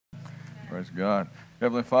Praise God.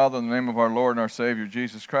 Heavenly Father, in the name of our Lord and our Savior,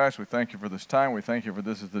 Jesus Christ, we thank you for this time. We thank you for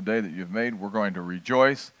this is the day that you've made. We're going to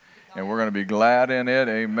rejoice, and we're going to be glad in it.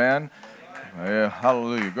 Amen. Yeah,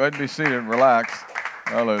 hallelujah. Go ahead and be seated and relax.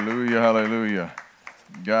 Hallelujah, hallelujah.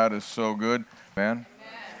 God is so good. Man,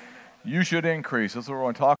 you should increase. That's what we're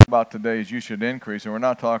going to talk about today is you should increase. And we're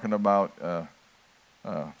not talking about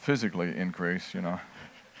physically increase, you know.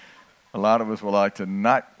 A lot of us would like to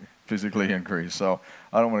not physically increase, so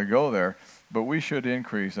I don't want to go there. But we should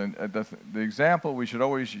increase. And the example we should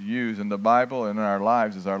always use in the Bible and in our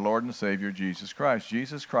lives is our Lord and Savior, Jesus Christ.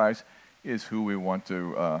 Jesus Christ is who we want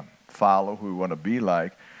to follow, who we want to be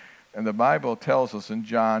like. And the Bible tells us in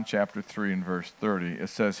John chapter 3 and verse 30, it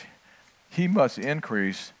says, He must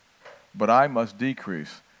increase, but I must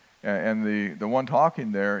decrease. And the one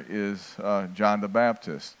talking there is John the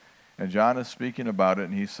Baptist. And John is speaking about it,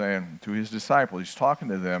 and he's saying to his disciples, he's talking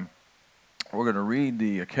to them. We're going to read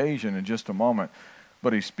the occasion in just a moment.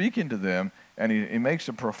 But he's speaking to them, and he makes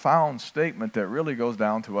a profound statement that really goes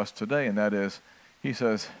down to us today, and that is, he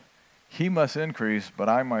says, He must increase, but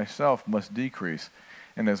I myself must decrease.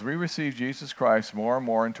 And as we receive Jesus Christ more and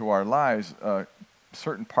more into our lives,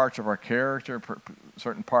 certain parts of our character,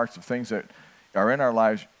 certain parts of things that are in our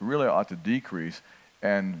lives really ought to decrease,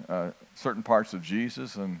 and certain parts of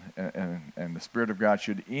Jesus and the Spirit of God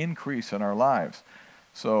should increase in our lives.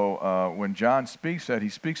 So when John speaks that, he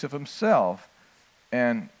speaks of himself,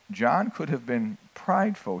 and John could have been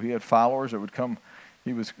prideful. He had followers that would come.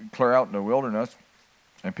 He was clear out in the wilderness,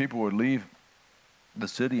 and people would leave the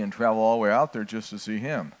city and travel all the way out there just to see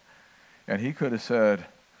him. And he could have said,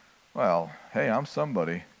 well, hey, I'm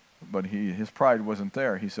somebody, but his pride wasn't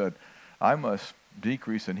there. He said, I must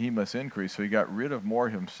decrease and he must increase. So he got rid of more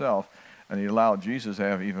himself, and he allowed Jesus to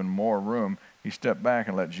have even more room. He stepped back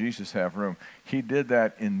and let Jesus have room. He did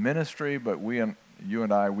that in ministry, but you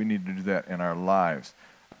and I, we need to do that in our lives.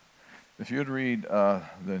 If you'd read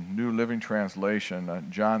the New Living Translation,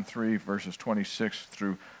 John 3, verses 26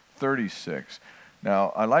 through 36.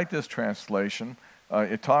 Now, I like this translation.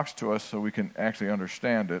 It talks to us so we can actually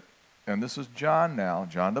understand it. And this is John now,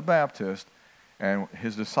 John the Baptist, and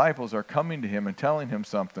his disciples are coming to him and telling him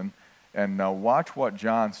something. And now watch what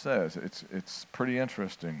John says. It's pretty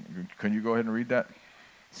interesting. Can you go ahead and read that?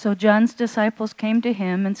 So John's disciples came to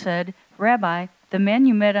him and said, Rabbi, the man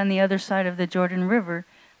you met on the other side of the Jordan River,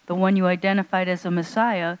 the one you identified as the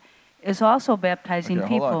Messiah, is also baptizing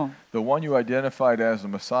people. Hold on. The one you identified as the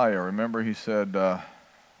Messiah, remember he said the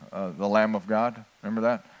Lamb of God? Remember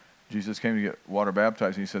that? Jesus came to get water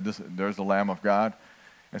baptized, and he said, there's the Lamb of God.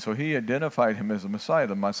 And so he identified him as the Messiah.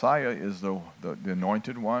 The Messiah is the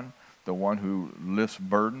anointed one, the one who lifts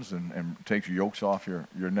burdens and takes yokes off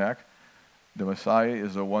your neck. The Messiah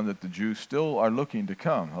is the one that the Jews still are looking to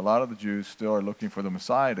come. A lot of the Jews still are looking for the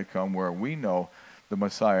Messiah to come, where we know the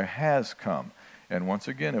Messiah has come. And once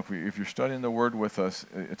again, if you're studying the Word with us,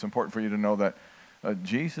 it's important for you to know that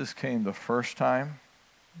Jesus came the first time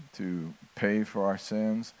to pay for our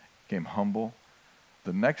sins, came humble.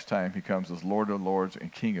 The next time he comes as Lord of Lords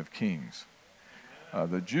and King of Kings.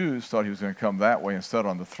 The Jews thought he was going to come that way and sit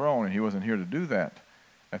on the throne, and he wasn't here to do that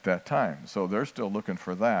at that time. So they're still looking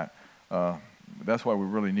for that. That's why we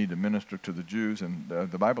really need to minister to the Jews. And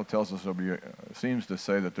the Bible tells us seems to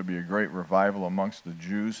say that there'll be a great revival amongst the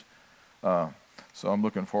Jews. So I'm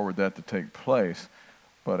looking forward to that to take place.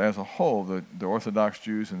 But as a whole, the Orthodox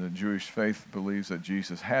Jews and the Jewish faith believes that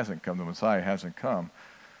Jesus hasn't come, the Messiah hasn't come.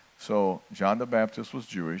 So John the Baptist was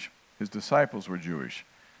Jewish. His disciples were Jewish.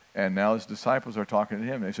 And now his disciples are talking to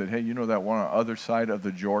him. They said, hey, you know that one on the other side of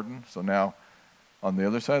the Jordan? So now on the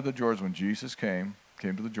other side of the Jordan, when Jesus came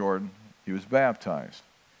to the Jordan, he was baptized.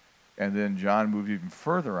 And then John moved even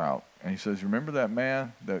further out. And he says, remember that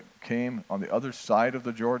man that came on the other side of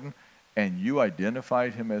the Jordan? And you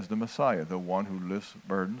identified him as the Messiah, the one who lifts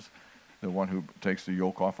burdens, the one who takes the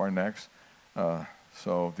yoke off our necks.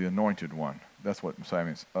 So the anointed one. That's what Messiah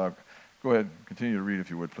means. Go ahead, continue to read if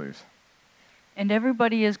you would, please. And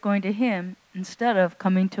everybody is going to him instead of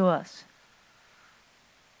coming to us.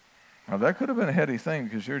 Now that could have been a heady thing,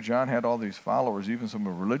 because here John had all these followers. Even some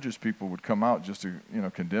of the religious people would come out just to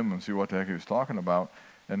condemn him and see what the heck he was talking about.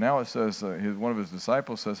 And now it says, one of his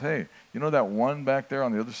disciples says, hey, you know that one back there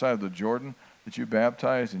on the other side of the Jordan that you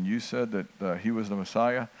baptized and you said that he was the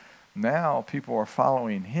Messiah? Now people are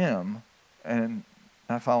following him and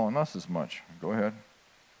not following us as much. Go ahead.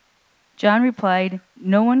 John replied,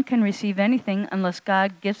 no one can receive anything unless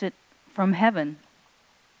God gives it from heaven.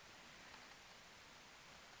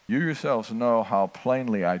 You yourselves know how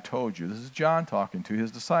plainly I told you. This is John talking to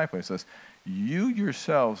his disciple. He says, you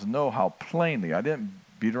yourselves know how plainly, I didn't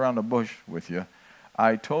beat around the bush with you.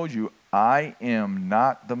 I told you I am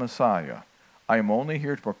not the Messiah. I am only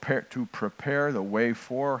here to prepare the way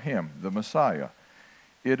for him, the Messiah.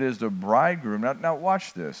 It is the bridegroom. Now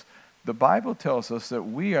watch this. The Bible tells us that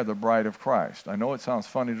we are the bride of Christ. I know it sounds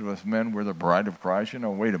funny to us men, we're the bride of Christ. You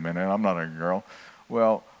know, wait a minute, I'm not a girl.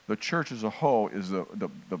 Well, the church as a whole is the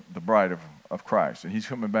bride of Christ, and he's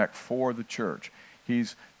coming back for the church. The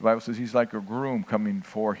Bible says he's like a groom coming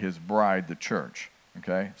for his bride, the church.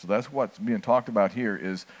 Okay? So that's what's being talked about here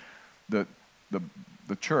is the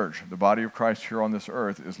church, the body of Christ here on this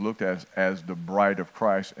earth, is looked at as the bride of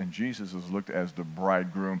Christ, and Jesus is looked as the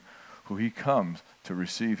bridegroom who he comes to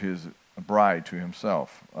receive his bride to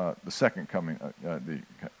himself, the second coming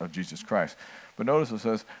of Jesus Christ. But notice it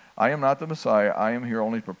says, I am not the Messiah. I am here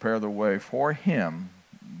only to prepare the way for him,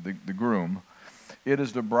 the groom. It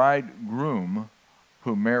is the bridegroom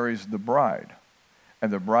who marries the bride.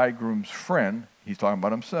 And the bridegroom's friend, he's talking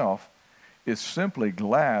about himself, is simply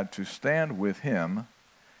glad to stand with him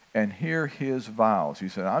and hear his vows. He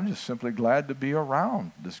said, I'm just simply glad to be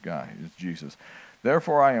around this guy, is Jesus.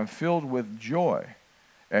 Therefore, I am filled with joy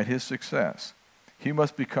at his success. He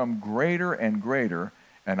must become greater and greater,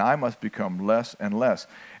 and I must become less and less.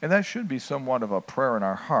 And that should be somewhat of a prayer in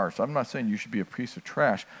our hearts. I'm not saying you should be a piece of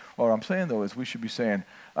trash. What I'm saying, though, is we should be saying,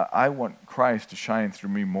 I want Christ to shine through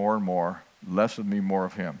me more and more, less of me, more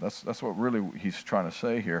of him. That's what really he's trying to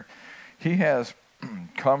say here. He has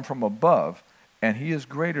come from above, and he is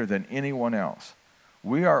greater than anyone else.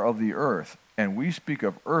 We are of the earth, and we speak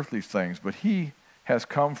of earthly things, but he has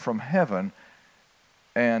come from heaven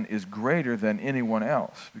and is greater than anyone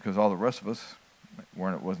else, because all the rest of us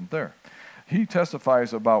wasn't there. He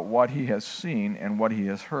testifies about what he has seen and what he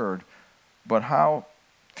has heard, but how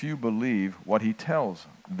few believe what he tells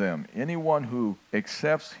them. Anyone who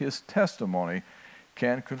accepts his testimony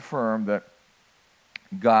can confirm that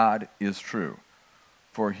God is true,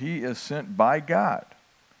 for he is sent by God.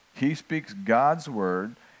 He speaks God's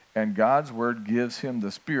word, and God's word gives him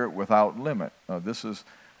the Spirit without limit. This is,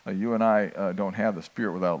 you and I don't have the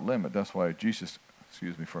Spirit without limit. That's why Jesus,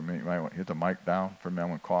 excuse me for a minute, you might want to hit the mic down for a minute, I'm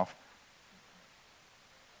going to cough.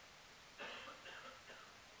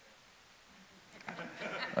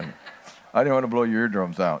 I didn't want to blow your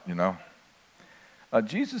eardrums out, you know.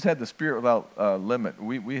 Jesus had the Spirit without limit.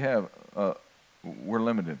 We're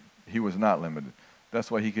limited. He was not limited. That's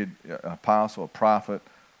why he could, apostle, a prophet,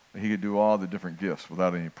 he could do all the different gifts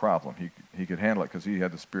without any problem. He could handle it because he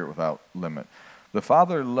had the Spirit without limit. The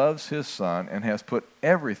Father loves his Son and has put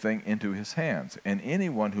everything into his hands. And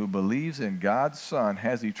anyone who believes in God's Son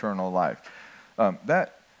has eternal life.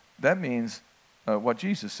 That means what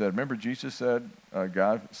Jesus said. Remember, Jesus said,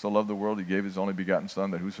 God so loved the world, he gave his only begotten Son,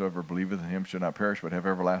 that whosoever believeth in him should not perish but have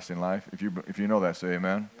everlasting life. If you know that, say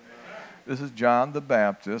amen. Amen. This is John the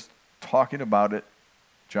Baptist talking about it.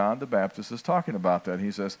 John the Baptist is talking about that.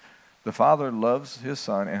 He says, the Father loves his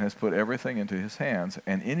Son and has put everything into his hands,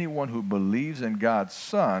 and anyone who believes in God's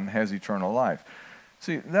Son has eternal life.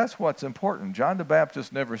 See, that's what's important. John the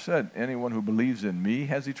Baptist never said, anyone who believes in me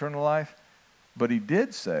has eternal life, but he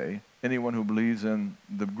did say, anyone who believes in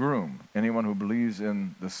the groom, anyone who believes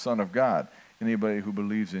in the Son of God, anybody who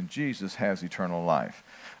believes in Jesus has eternal life.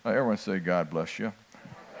 Everyone say, God bless you.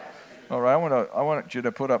 All right, I want you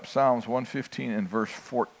to put up Psalms 115 and verse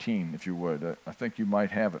 14, if you would. I think you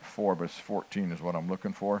might have it 4, but it's 14 is what I'm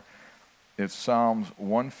looking for. It's Psalms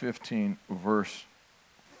 115, verse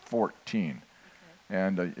 14. Okay.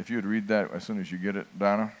 And if you would read that as soon as you get it,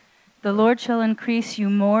 Donna. The Lord shall increase you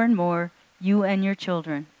more and more, you and your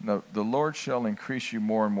children. No, the Lord shall increase you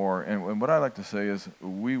more and more. And what I like to say is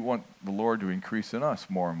we want the Lord to increase in us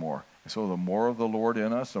more and more. So the more of the Lord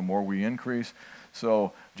in us, the more we increase.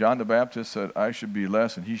 So John the Baptist said, I should be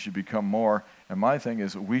less and he should become more. And my thing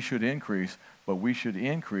is we should increase, but we should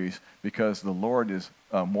increase because the Lord is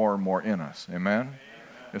more and more in us. Amen? Amen?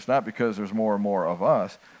 It's not because there's more and more of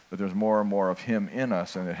us, but there's more and more of him in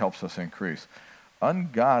us, and it helps us increase.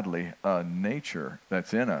 Ungodly nature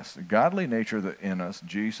that's in us, godly nature that's in us,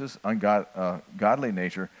 Jesus, godly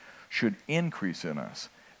nature should increase in us.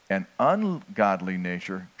 And ungodly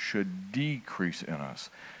nature should decrease in us.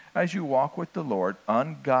 As you walk with the Lord,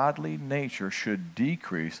 ungodly nature should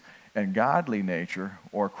decrease, and godly nature,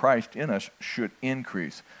 or Christ in us, should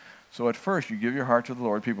increase. So at first, you give your heart to the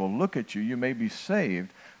Lord. People look at you. You may be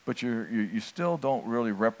saved, but you still don't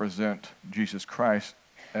really represent Jesus Christ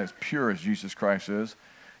as pure as Jesus Christ is.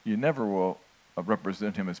 You never will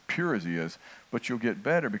represent him as pure as he is, but you'll get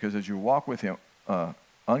better because as you walk with him,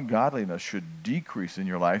 ungodliness should decrease in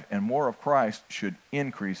your life, and more of Christ should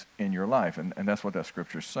increase in your life. And that's what that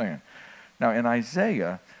scripture is saying. Now, in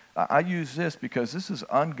Isaiah, I use this because this is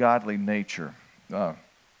ungodly nature.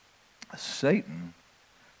 Satan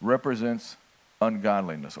represents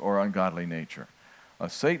ungodliness or ungodly nature.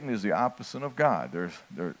 Satan is the opposite of God.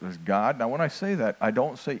 There's God. Now, when I say that, I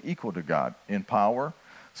don't say equal to God in power.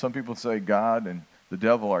 Some people say God and the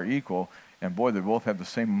devil are equal, and boy, they both have the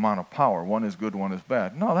same amount of power. One is good, one is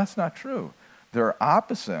bad. No, that's not true. They're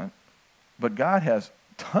opposite, but God has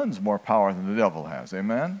tons more power than the devil has.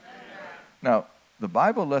 Amen? Now, the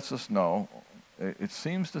Bible lets us know, it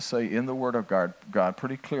seems to say in the Word of God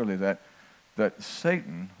pretty clearly that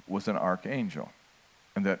Satan was an archangel,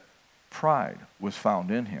 and that pride was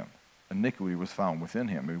found in him. Iniquity was found within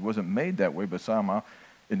him. He wasn't made that way, but somehow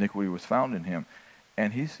iniquity was found in him.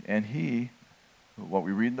 And he, what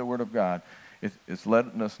we read in the Word of God, it's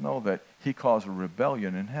letting us know that he caused a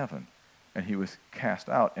rebellion in heaven. And he was cast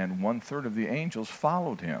out, and 1/3 of the angels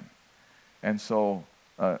followed him. And so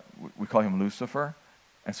we call him Lucifer.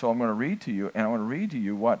 And so I'm going to read to you, and I want to read to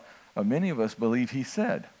you what many of us believe he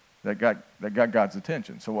said that got God's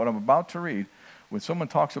attention. So what I'm about to read, when someone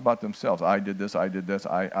talks about themselves, I did this,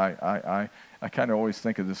 I kind of always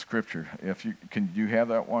think of this scripture. If you can, you have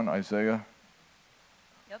that one, Isaiah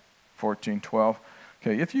 14:12.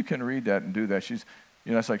 Okay, if you can read that and do that, she's,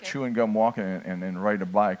 it's like chewing gum, walking, and riding a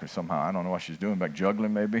bike or somehow. I don't know what she's doing, like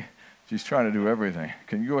juggling maybe. She's trying to do everything.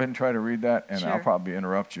 Can you go ahead and try to read that? And Sure. I'll probably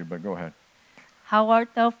interrupt you, but go ahead. How art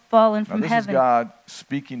thou fallen Now, from this heaven? is God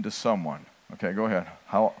speaking to someone. Okay, go ahead.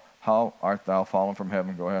 How art thou fallen from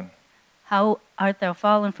heaven? Go ahead. How art thou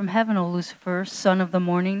fallen from heaven, O Lucifer, son of the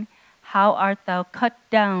morning? How art thou cut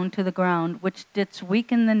down to the ground, which didst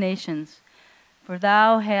weaken the nations? For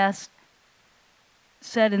thou hast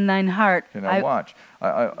said in thine heart, Okay, now watch.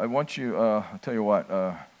 I want you, I'll tell you what,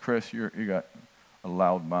 Chris, you got a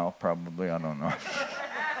loud mouth probably. I don't know.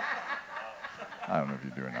 I don't know if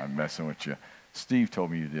you're doing it. I'm messing with you. Steve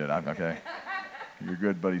told me you did. Okay. Your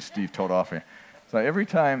good buddy Steve told off here. So every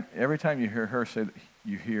time you hear her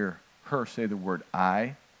say the word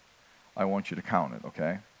I want you to count it,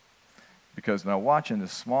 okay? Because now watch in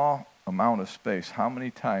this small amount of space how many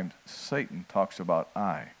times Satan talks about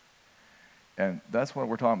I. And that's what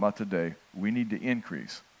we're talking about today. We need to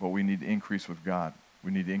increase, but we need to increase with God.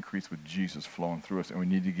 We need to increase with Jesus flowing through us, and we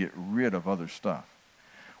need to get rid of other stuff.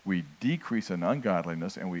 We decrease in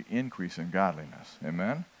ungodliness, and we increase in godliness.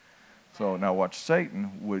 Amen? So now watch,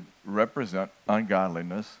 Satan would represent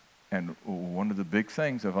ungodliness, and one of the big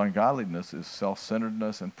things of ungodliness is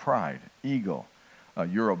self-centeredness and pride, ego.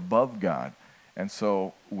 You're above God. And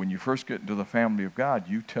so when you first get into the family of God,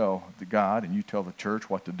 you tell the God and you tell the church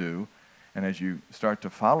what to do. And as you start to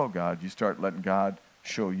follow God, you start letting God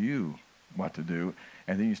show you what to do.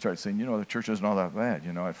 And then you start saying, the church isn't all that bad.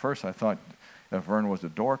 At first I thought Vern was a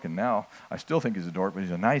dork, and now I still think he's a dork, but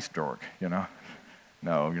he's a nice dork, No,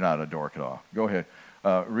 you're not a dork at all. Go ahead.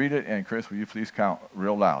 Read it, and Chris, will you please count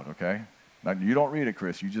real loud, okay? Now, you don't read it,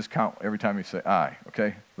 Chris. You just count every time you say I,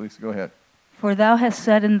 okay? Please go ahead. For thou hast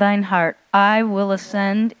said in thine heart, I will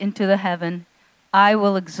ascend into the heaven. I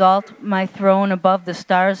will exalt my throne above the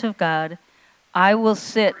stars of God. I will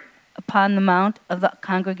sit upon the mount of the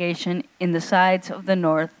congregation in the sides of the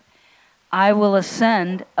north. I will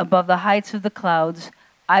ascend above the heights of the clouds.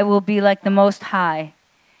 I will be like the Most High.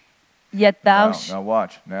 Yet thou... Now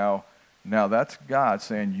watch. Now that's God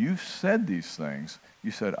saying, you said these things.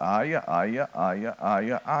 You said, I.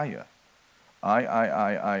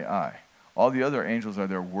 All the other angels are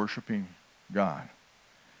there worshiping God.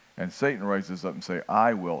 And Satan rises up and say,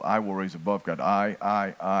 I will raise above God. I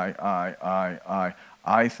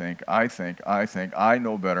think, I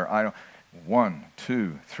know better. 1,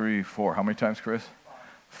 2, 3, 4. How many times, Chris?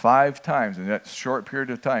 5 times. In that short period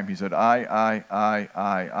of time, he said,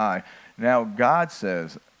 I. Now, God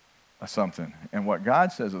says something. And what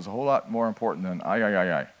God says is a whole lot more important than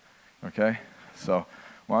I. Okay? So,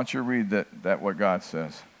 why don't you read that what God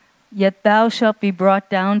says? Yet thou shalt be brought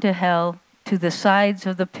down to hell, to the sides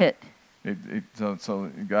of the pit. So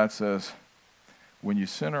God says, when you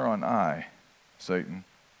center on I, Satan,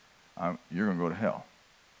 you're going to go to hell.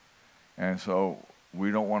 And so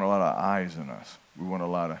we don't want a lot of I's in us. We want a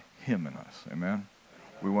lot of Him in us. Amen?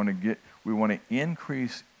 We want to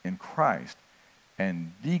increase in Christ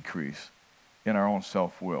and decrease in our own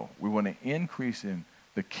self-will. We want to increase in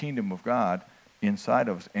the kingdom of God inside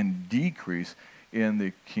of us and decrease in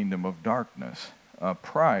the kingdom of darkness.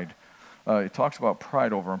 Pride. It talks about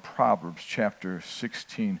pride over in Proverbs chapter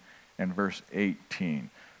 16 and verse 18.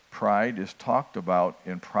 Pride is talked about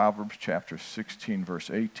in Proverbs chapter 16,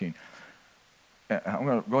 verse 18. I'm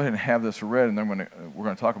going to go ahead and have this read, and then we're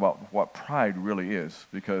going to talk about what pride really is,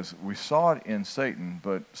 because we saw it in Satan,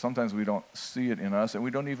 but sometimes we don't see it in us, and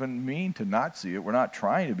we don't even mean to not see it. We're not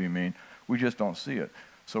trying to be mean. We just don't see it.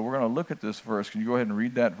 So we're going to look at this verse. Can you go ahead and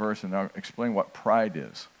read that verse and now explain what pride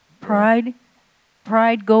is? Pride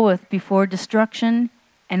goeth before destruction,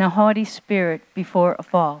 and a haughty spirit before a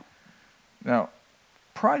fall. Now,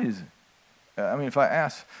 pride is, if I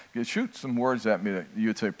ask, shoot some words at me that you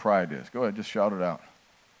would say pride is. Go ahead, just shout it out.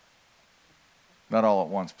 Not all at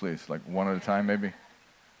once, please. Like one at a time, maybe.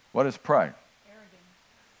 What is pride?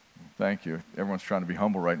 Arrogance. Thank you. Everyone's trying to be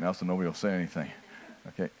humble right now, so nobody will say anything.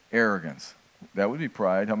 Okay, arrogance. That would be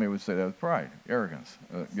pride. How many would say that was pride? Arrogance.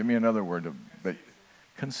 Give me another word.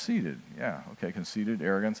 Conceited. Yeah, okay, conceited,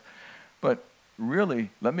 arrogance. But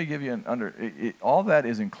really, let me give you all that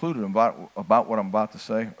is included about what I'm about to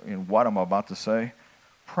say, in what I'm about to say.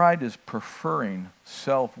 Pride is preferring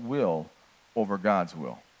self-will over God's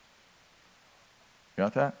will.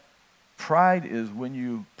 Got that? Pride is when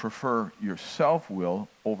you prefer your self-will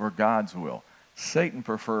over God's will. Satan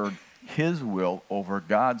preferred his will over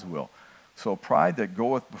God's will. So pride that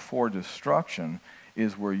goeth before destruction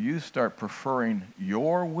is where you start preferring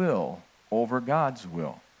your will over God's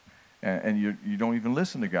will. And you don't even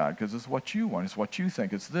listen to God because it's what you want. It's what you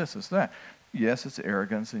think. It's this, it's that. Yes, it's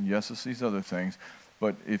arrogance, and yes, it's these other things.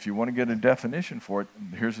 But if you want to get a definition for it,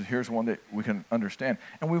 here's one that we can understand.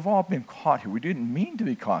 And we've all been caught here. We didn't mean to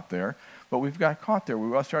be caught there, but we've got caught there.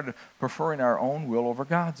 We all started preferring our own will over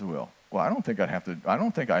God's will. Well, I don't think I'd have to. I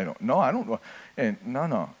don't. No, I don't. And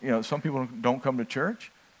no. Some people don't come to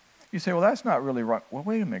church. You say, well, that's not really right. Well,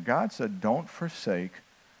 wait a minute. God said, don't forsake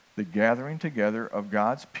the gathering together of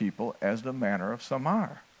God's people as the manner of some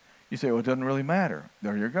are. You say, well, it doesn't really matter.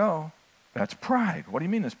 There you go. That's pride. What do you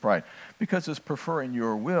mean it's pride? Because it's preferring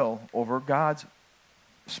your will over God's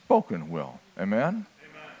spoken will. Amen? Amen.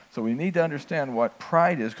 So we need to understand what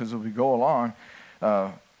pride is, because as we go along,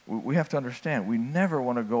 we have to understand we never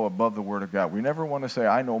want to go above the Word of God. We never want to say,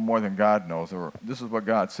 I know more than God knows, or this is what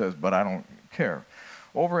God says, but I don't care.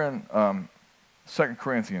 Over in 2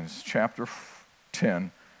 Corinthians chapter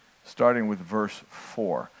 10, starting with verse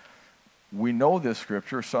 4. We know this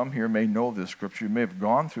scripture. Some here may know this scripture. You may have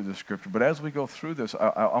gone through this scripture. But as we go through this,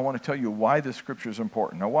 I want to tell you why this scripture is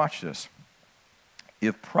important. Now watch this.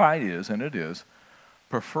 If pride is, and it is,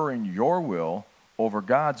 preferring your will over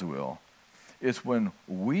God's will, it's when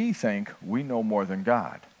we think we know more than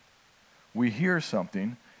God. We hear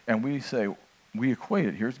something, and we say, we equate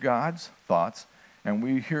it. Here's God's thoughts, and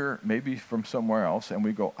we hear maybe from somewhere else, and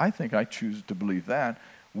we go, I think I choose to believe that.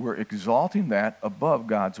 We're exalting that above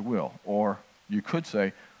God's will. Or you could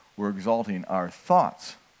say we're exalting our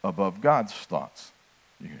thoughts above God's thoughts.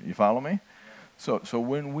 You follow me? So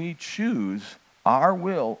when we choose our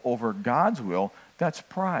will over God's will, that's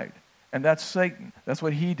pride. And that's Satan. That's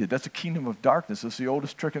what he did. That's the kingdom of darkness. It's the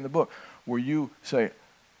oldest trick in the book, where you say,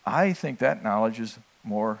 I think that knowledge is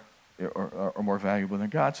more or more valuable than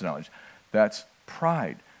God's knowledge. That's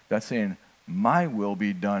pride. That's saying, my will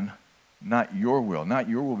be done, not your will. Not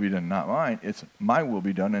your will be done, not mine. It's my will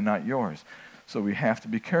be done and not yours. So we have to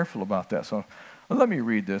be careful about that. So let me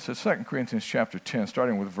read this. It's 2 Corinthians chapter 10,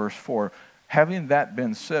 starting with verse 4. Having that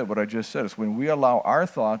been said, what I just said is when we allow our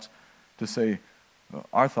thoughts to say,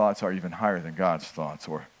 our thoughts are even higher than God's thoughts,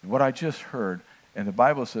 or what I just heard, and the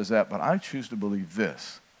Bible says that, but I choose to believe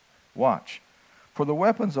this. Watch. For the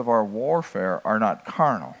weapons of our warfare are not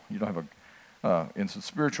carnal. You don't have in the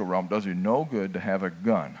spiritual realm, it does you no good to have a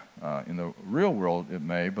gun. In the real world, it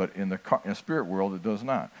may, but in the spirit world, it does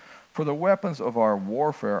not. For the weapons of our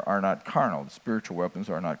warfare are not carnal. The spiritual weapons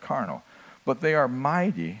are not carnal. But they are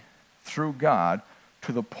mighty through God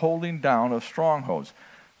to the pulling down of strongholds.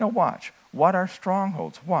 Now watch. What are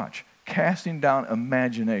strongholds? Watch. Casting down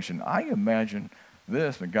imagination. I imagine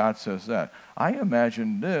this and God says that. I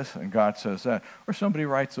imagine this and God says that. Or somebody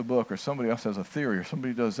writes a book, or somebody else has a theory, or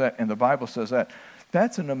somebody does that and the Bible says that.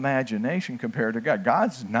 That's an imagination compared to God.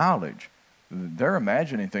 God's knowledge. They're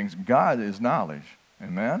imagining things. God is knowledge.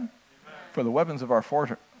 Amen? Amen. For the weapons of our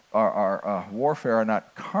warfare are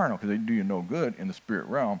not carnal, because they do you no good in the spirit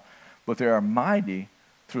realm, but they are mighty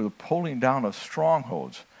through the pulling down of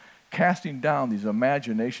strongholds, casting down these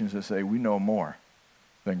imaginations that say we know more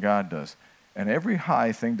than God does. And every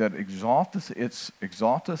high thing that exalteth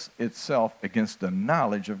itself against the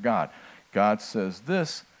knowledge of God. God says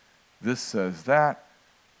this says that.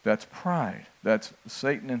 That's pride. That's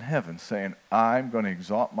Satan in heaven saying, I'm going to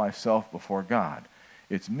exalt myself before God.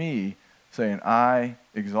 It's me saying, I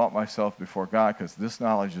exalt myself before God because this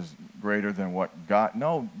knowledge is greater than what God...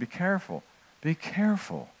 No, be careful. Be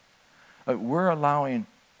careful. We're allowing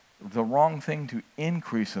the wrong thing to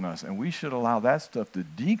increase in us, and we should allow that stuff to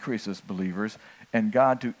decrease as believers and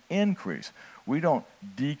God to increase. We don't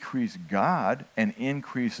decrease God and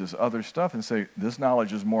increase this other stuff and say this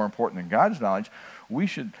knowledge is more important than God's knowledge. We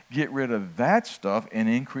should get rid of that stuff and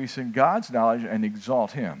increase in God's knowledge and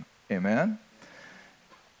exalt him. Amen?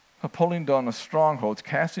 Pulling down the strongholds,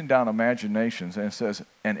 casting down imaginations, and it says,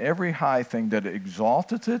 and every high thing that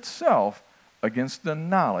exalteth itself against the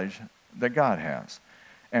knowledge that God has,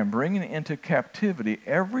 and bringing into captivity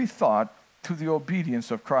every thought to the obedience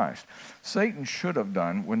of Christ. Satan should have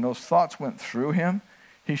done, when those thoughts went through him,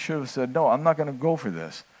 he should have said, no, I'm not going to go for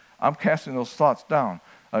this. I'm casting those thoughts down.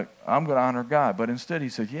 I'm going to honor God. But instead he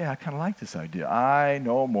said, yeah, I kind of like this idea. I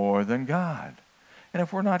know more than God. And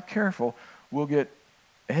if we're not careful, we'll get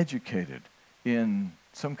educated in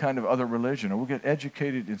some kind of other religion, or we'll get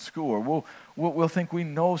educated in school, or we'll think we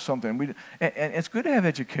know something. And it's good to have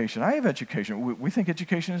education. I have education. We think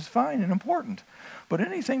education is fine and important. But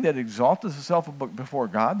anything that exalts itself before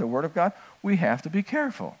God, the Word of God, we have to be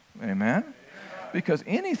careful. Amen? Because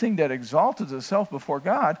anything that exalts itself before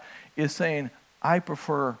God is saying, I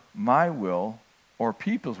prefer my will or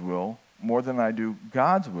people's will more than I do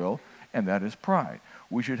God's will, and that is pride.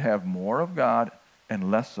 We should have more of God and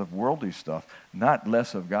less of worldly stuff, not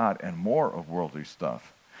less of God and more of worldly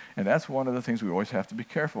stuff. And that's one of the things we always have to be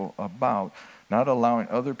careful about, not allowing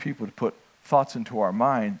other people to put thoughts into our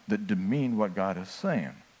mind that demean what God is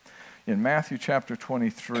saying. In Matthew chapter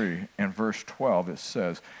 23 and verse 12, it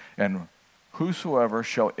says, and whosoever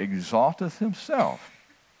shall exalteth himself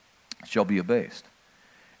shall be abased,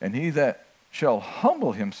 and he that shall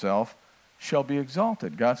humble himself shall be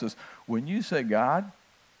exalted. God says, when you say, God,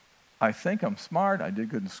 I think I'm smart, I did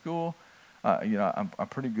good in school, I'm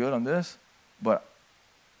pretty good on this, but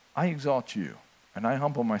I exalt you, and I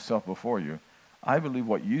humble myself before you. I believe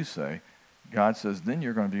what you say. God says, then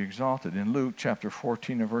you're going to be exalted. In Luke chapter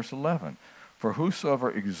 14 and verse 11, for whosoever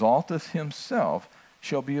exalteth himself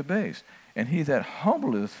shall be abased, and he that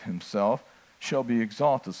humbleth himself shall be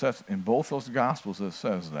exalted. So that's in both those Gospels it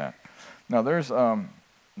says that. Now there's,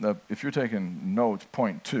 if you're taking notes,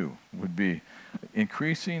 point 2 would be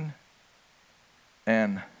increasing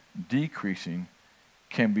and decreasing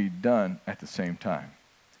can be done at the same time.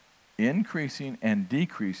 Increasing and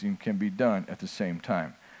decreasing can be done at the same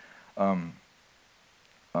time. What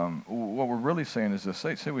we're really saying is this.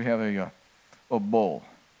 Say we have a bowl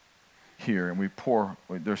here, and we pour,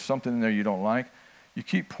 there's something in there you don't like. You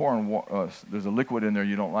keep pouring, there's a liquid in there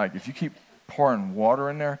you don't like. If you keep pouring water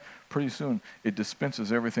in there, pretty soon it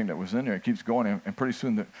dispenses everything that was in there. It keeps going, and pretty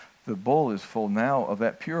soon the bowl is full now of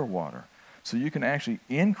that pure water. So you can actually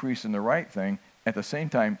increase in the right thing, at the same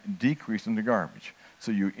time decrease in the garbage.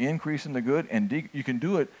 So you increase in the good, and you can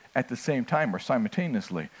do it at the same time or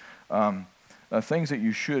simultaneously. Things that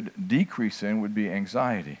you should decrease in would be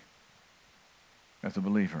anxiety as a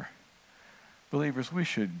believer. Believers, we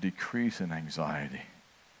should decrease in anxiety.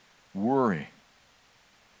 Worry.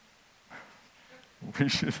 We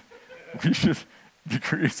should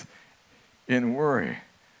decrease in worry.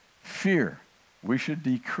 Fear. We should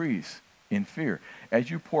decrease in fear. As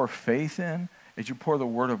you pour faith in, as you pour the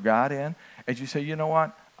Word of God in, as you say, you know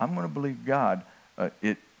what, I'm going to believe God,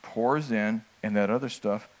 it pours in, and that other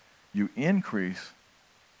stuff, you increase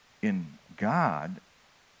in God,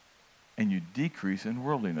 and you decrease in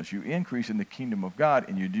worldliness. You increase in the kingdom of God,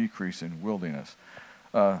 and you decrease in worldliness.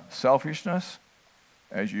 Selfishness,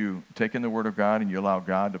 as you take in the Word of God and you allow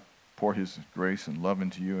God to pour His grace and love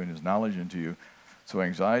into you and His knowledge into you. So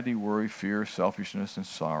anxiety, worry, fear, selfishness, and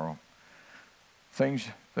sorrow. Things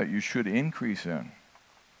that you should increase in.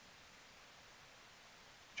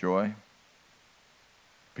 Joy,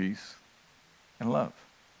 peace, and love.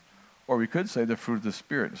 Or we could say the fruit of the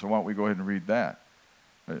Spirit. So why don't we go ahead and read that?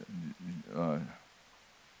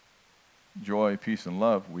 Joy, peace, and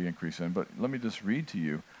love we increase in. But let me just read to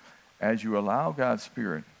you. As you allow God's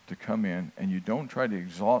Spirit to come in and you don't try to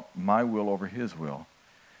exalt my will over His will,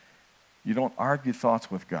 you don't argue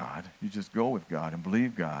thoughts with God. You just go with God and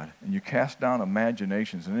believe God. And you cast down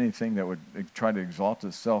imaginations and anything that would try to exalt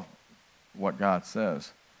itself what God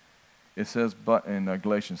says. It says, but in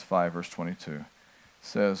Galatians 5, verse 22,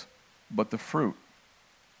 says, but the fruit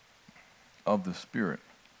of the Spirit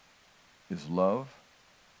is love,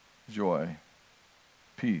 joy,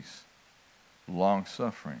 peace,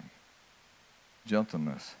 long-suffering,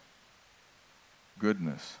 gentleness,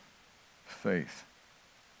 goodness, faith,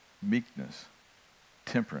 meekness,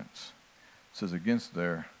 temperance. It says against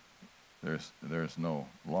there's no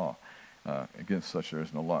law. Against such there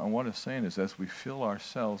is no law. And what it's saying is as we fill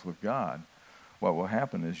ourselves with God, what will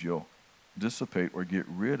happen is you'll dissipate or get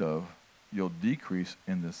rid of, you'll decrease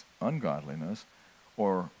in this ungodliness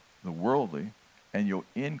or the worldly, and you'll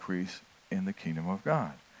increase in the kingdom of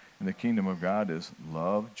God. And the kingdom of God is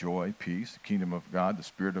love, joy, peace. The kingdom of God, the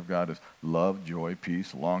Spirit of God is love, joy,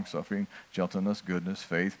 peace, long-suffering, gentleness, goodness,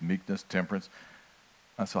 faith, meekness, temperance.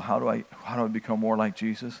 And so how do I become more like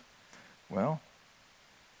Jesus? Well,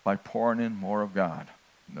 by pouring in more of God.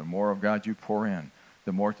 The more of God you pour in,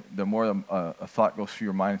 the more a thought goes through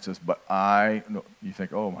your mind and says, but you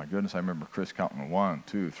think, oh my goodness, I remember Chris counting 1,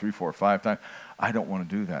 2, 3, 4, 5 times. I don't want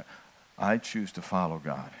to do that. I choose to follow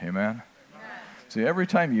God. Amen? See, every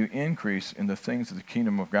time you increase in the things of the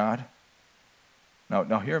kingdom of God,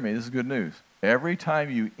 now hear me, this is good news. Every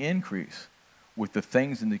time you increase with the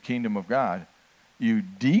things in the kingdom of God, you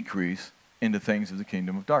decrease in the things of the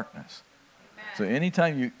kingdom of darkness. Amen. So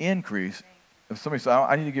anytime you increase, if somebody says,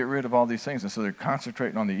 I need to get rid of all these things, and so they're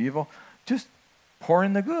concentrating on the evil, just pour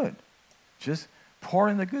in the good. Just pour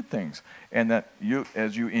in the good things. And that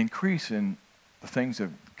as you increase in the things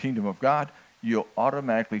of the kingdom of God, you'll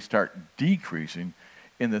automatically start decreasing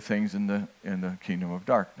in the things in the kingdom of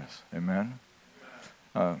darkness. Amen?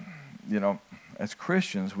 As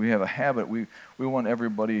Christians, we have a habit. We want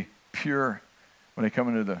everybody pure. When they come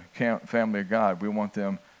into the family of God, we want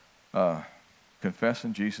them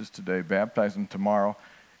confessing Jesus today, baptizing tomorrow,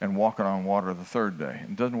 and walking on water the third day.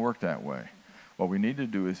 It doesn't work that way. What we need to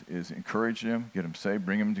do is encourage them, get them saved,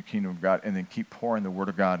 bring them into the kingdom of God, and then keep pouring the Word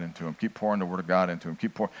of God into them. Keep pouring the Word of God into them.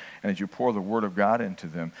 And as you pour the Word of God into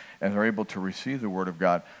them, and they're able to receive the Word of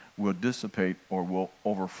God, will dissipate or will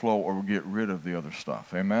overflow or will get rid of the other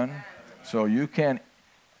stuff. Amen? So you can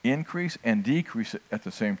increase and decrease it at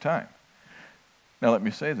the same time. Now let me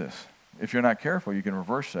say this. If you're not careful, you can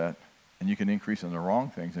reverse that, and you can increase in the wrong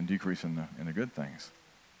things and decrease in the good things.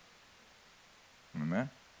 Amen?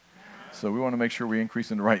 So we want to make sure we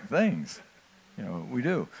increase in the right things. We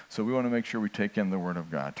do. So we want to make sure we take in the Word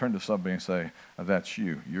of God. Turn to somebody and say, that's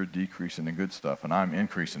you. You're decreasing in good stuff, and I'm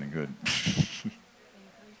increasing in good.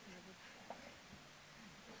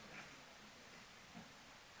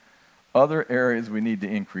 Other areas we need to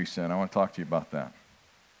increase in. I want to talk to you about that.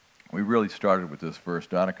 We really started with this verse.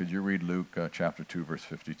 Donna, could you read Luke chapter 2, verse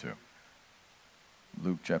 52?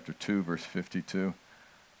 Luke chapter 2, verse 52.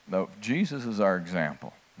 Now, Jesus is our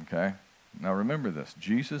example, okay? Now, remember this.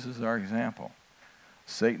 Jesus is our example.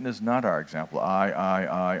 Satan is not our example.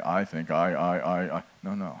 I think, I.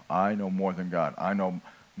 No. I know more than God.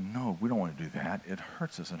 No, we don't want to do that. It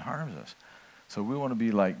hurts us and harms us. So we want to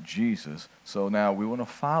be like Jesus. So now we want to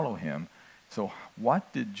follow him. So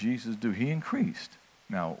what did Jesus do? He increased.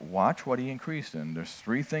 Now, watch what he increased in. There's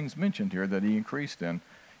 3 things mentioned here that he increased in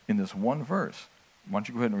this one verse. Why don't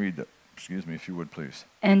you go ahead and read that? Excuse me, if you would, please.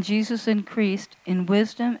 And Jesus increased in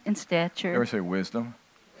wisdom and stature. Everybody say wisdom.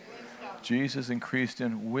 Jesus increased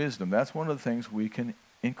in wisdom. That's one of the things we can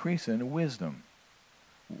increase in, wisdom.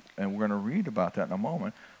 And we're going to read about that in a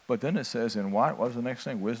moment. But then it says in what? What was the next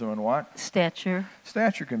thing? Wisdom and what? Stature.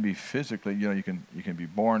 Stature can be physically, you can be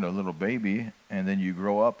born a little baby, and then you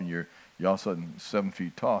grow up and you're all of a sudden 7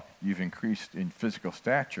 feet tall. You've increased in physical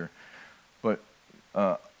stature. But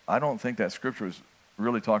I don't think that scripture is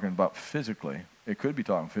really talking about physically. It could be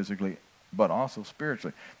talking physically, but also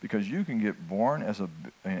spiritually. Because you can get born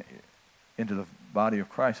into the body of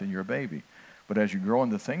Christ and you're a baby. But as you grow in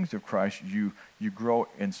the things of Christ, you grow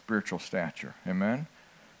in spiritual stature. Amen?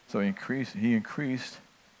 So he increased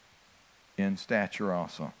in stature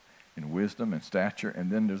also. In wisdom and stature.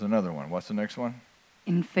 And then there's another one. What's the next one?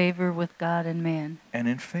 In favor with God and man. And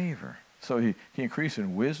in favor. So he increased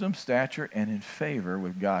in wisdom, stature, and in favor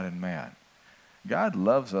with God and man. God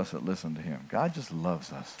loves us that listen to him. God just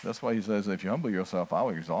loves us. That's why he says, if you humble yourself, I will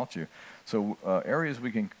exalt you. So areas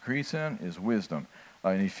we can increase in is wisdom.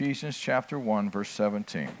 In Ephesians chapter 1, verse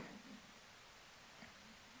 17.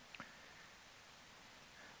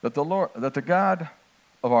 That the God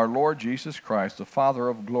of our Lord Jesus Christ, the Father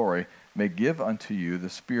of glory, may give unto you the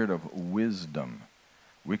spirit of wisdom.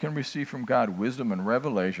 We can receive from God wisdom and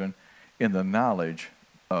revelation in the knowledge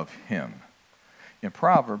of him. In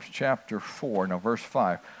Proverbs chapter 4, now verse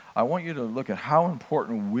 5, I want you to look at how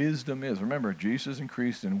important wisdom is. Remember, Jesus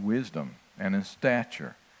increased in wisdom and in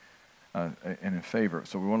stature and in favor.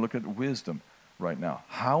 So we want to look at wisdom right now.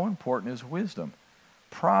 How important is wisdom?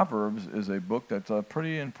 Proverbs is a book that's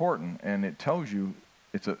pretty important, and it tells you,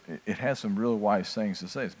 it has some real wise things to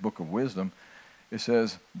say. It's a book of wisdom. It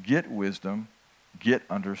says, get wisdom, get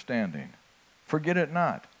understanding. Forget it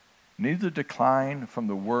not, neither decline from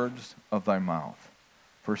the words of thy mouth.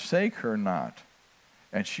 Forsake her not,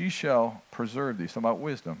 and she shall preserve thee. It's talking about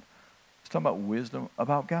wisdom. It's talking about wisdom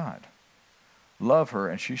about God. Love her,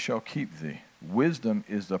 and she shall keep thee. Wisdom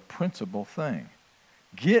is the principal thing.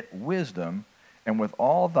 Get wisdom, and with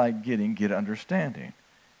all thy getting, get understanding.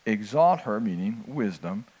 exalt her, meaning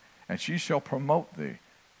wisdom, and she shall promote thee.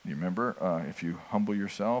 You remember, if you humble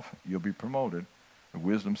yourself, you'll be promoted. The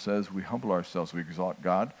wisdom says we humble ourselves, we exalt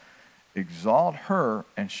God. Exalt her,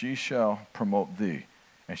 and she shall promote thee,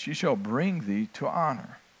 and she shall bring thee to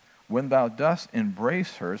honor. When thou dost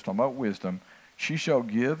embrace her, it's talking about wisdom, she shall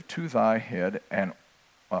give to thy head an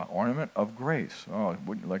ornament of grace. Oh,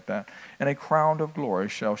 wouldn't you like that? And a crown of glory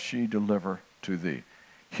shall she deliver to thee.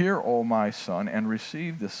 Hear, O my son, and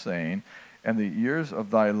receive the saying, and the years of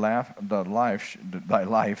thy life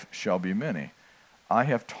shall be many. I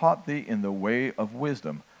have taught thee in the way of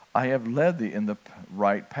wisdom. I have led thee in the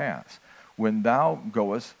right paths. When thou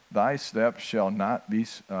goest, thy steps shall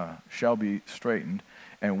be straightened,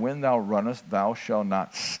 and when thou runnest, thou shalt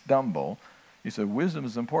not stumble. He said wisdom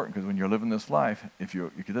is important because when you're living this life, if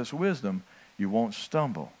you get this wisdom, you won't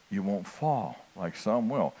stumble, you won't fall like some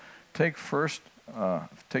will. Take fast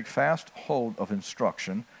hold of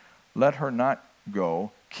instruction. Let her not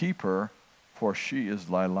go. Keep her, for she is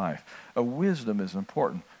thy life. Wisdom is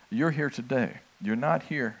important. You're here today. You're not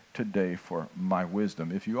here today for my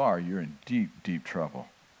wisdom. If you are, you're in deep, deep trouble.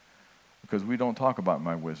 Because we don't talk about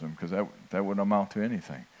my wisdom, because that wouldn't amount to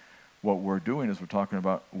anything. What we're doing is we're talking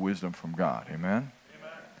about wisdom from God. Amen?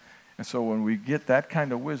 And so when we get that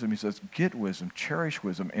kind of wisdom, he says, get wisdom, cherish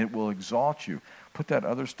wisdom, and it will exalt you. Put that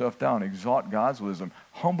other stuff down. Exalt God's wisdom.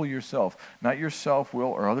 Humble yourself. Not your self-will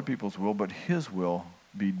or other people's will, but his will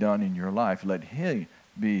be done in your life. Let him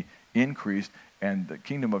be increased, and the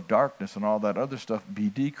kingdom of darkness and all that other stuff be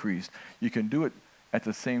decreased. You can do it at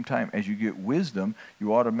the same time. As you get wisdom,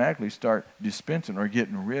 you automatically start dispensing or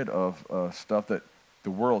getting rid of stuff that the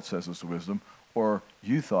world says is wisdom, or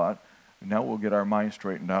you thought. Now we'll get our mind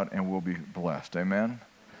straightened out and we'll be blessed. Amen?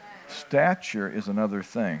 Stature is another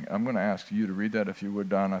thing. I'm going to ask you to read that if you would,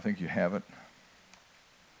 Don. I think you have it.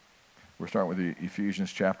 We're starting with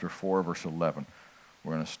Ephesians chapter 4, verse 11.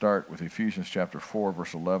 We're going to start with Ephesians chapter 4,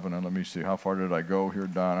 verse 11. And let me see, how far did I go here,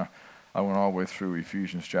 Donna? I went all the way through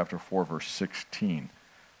Ephesians chapter 4, verse 16.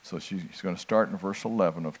 So she's going to start in verse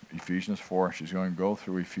 11 of Ephesians 4. She's going to go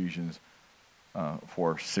through Ephesians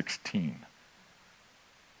 4:16.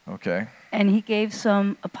 Okay. And he gave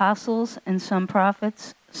some apostles and some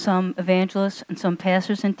prophets, some evangelists and some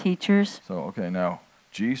pastors and teachers. So, okay, now,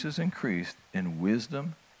 Jesus increased in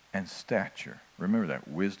wisdom and stature. Remember that,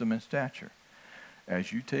 wisdom and stature.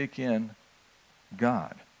 As you take in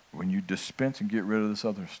God, when you dispense and get rid of this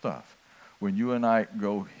other stuff, when you and I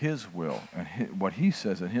go his will and what he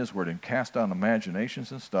says in his word and cast down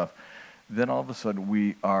imaginations and stuff, then all of a sudden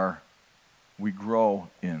we grow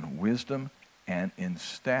in wisdom and in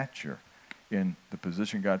stature, in the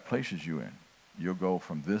position God places you in. You'll go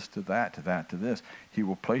from this to that, to that, to this. He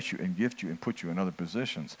will place you and gift you and put you in other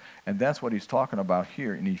positions. And that's what he's talking about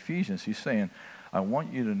here in Ephesians. He's saying, I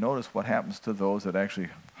want you to notice what happens to those that actually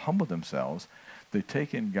humble themselves. They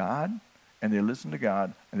take in God, and they listen to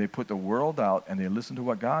God, and they put the world out, and they listen to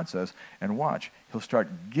what God says, and watch. He'll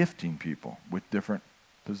start gifting people with different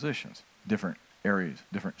positions, different areas,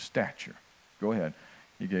 different stature. Go ahead.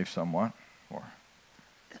 He gave some what?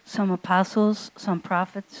 Some apostles, some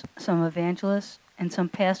prophets, some evangelists, and some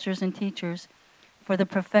pastors and teachers for the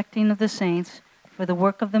perfecting of the saints, for the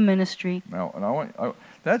work of the ministry. Now, and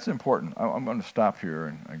that's important. I'm going to stop here.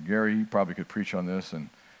 And Gary, you probably could preach on this. And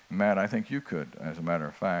Matt, I think you could, as a matter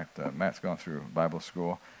of fact. Matt's gone through Bible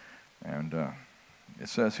school. And it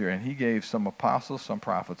says here, and he gave some apostles, some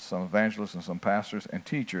prophets, some evangelists, and some pastors and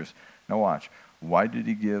teachers. Now watch. Why did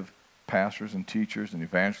he give pastors and teachers and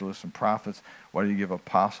evangelists and prophets? Why did he give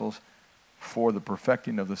apostles? For the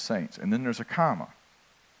perfecting of the saints. And then there's a comma.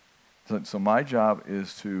 So my job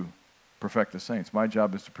is to perfect the saints. My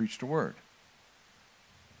job is to preach the word.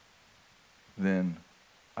 Then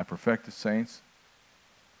I perfect the saints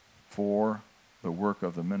for the work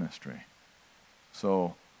of the ministry.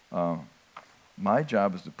 So my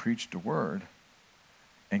job is to preach the word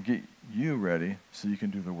and get you ready so you can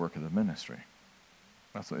do the work of the ministry.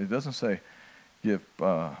 It doesn't say give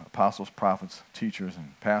apostles, prophets, teachers,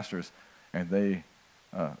 and pastors, and they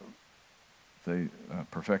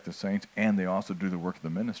perfect the saints, and they also do the work of the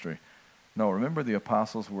ministry. No, remember the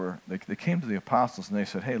apostles they came to the apostles and they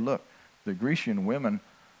said, hey, look, the Grecian women,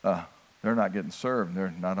 they're not getting served.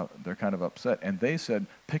 They're kind of upset. And they said,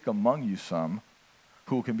 pick among you some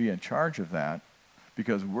who can be in charge of that,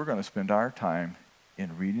 because we're going to spend our time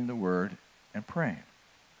in reading the word and praying.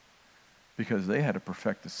 Because they had to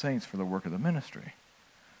perfect the saints for the work of the ministry.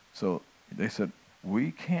 So they said,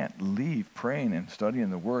 we can't leave praying and studying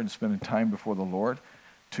the word and spending time before the Lord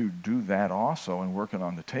to do that also and working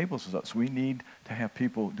on the tables and stuff. So we need to have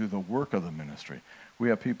people do the work of the ministry. We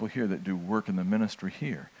have people here that do work in the ministry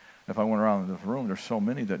here. If I went around the room, there's so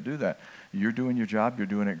many that do that. You're doing your job, you're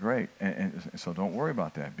doing it great. And so don't worry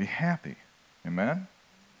about that. Be happy. Amen?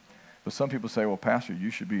 But some people say, well, Pastor, you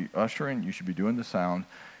should be ushering, you should be doing the sound,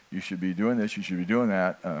 you should be doing this, you should be doing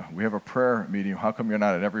that. We have a prayer meeting. How come you're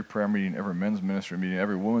not at every prayer meeting, every men's ministry meeting,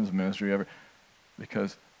 every women's ministry?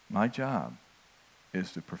 Because my job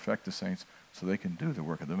is to perfect the saints so they can do the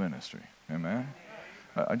work of the ministry. Amen?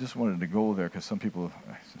 I just wanted to go there because some people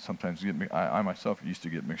sometimes get me. I myself used to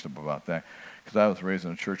get mixed up about that because I was raised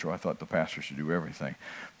in a church where I thought the pastor should do everything.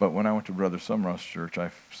 But when I went to Brother Sumrall's church,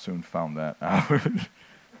 I soon found that out.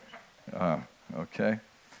 Okay.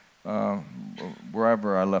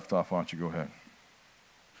 Wherever I left off, why don't you go ahead?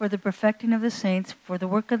 For the perfecting of the saints, for the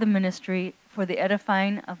work of the ministry, for the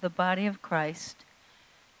edifying of the body of Christ,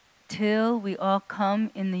 till we all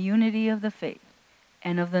come in the unity of the faith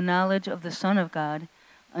and of the knowledge of the Son of God,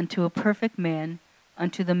 unto a perfect man,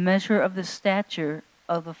 unto the measure of the stature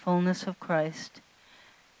of the fullness of Christ,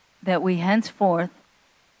 that we henceforth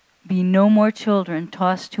be no more children,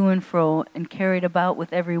 tossed to and fro, and carried about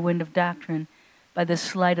with every wind of doctrine, by the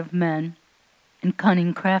sleight of men, and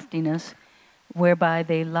cunning craftiness, whereby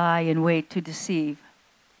they lie in wait to deceive.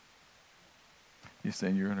 He's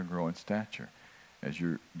saying you're going to grow in stature. As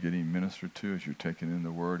you're getting ministered to, as you're taking in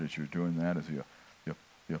the word, as you're doing that, as the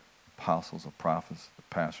apostles, the prophets, the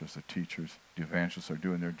pastors, the teachers, the evangelists are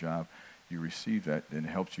doing their job, you receive that, and it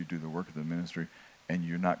helps you do the work of the ministry, and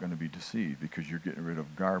you're not going to be deceived because you're getting rid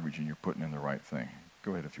of garbage and you're putting in the right thing.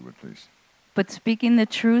 Go ahead if you would, please. But speaking the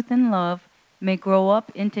truth in love may grow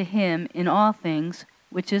up into him in all things,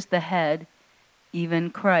 which is the head, even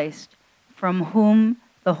Christ, from whom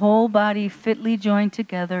the whole body fitly joined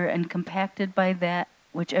together and compacted by that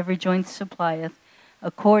which every joint supplieth,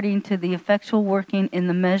 according to the effectual working in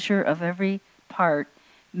the measure of every part,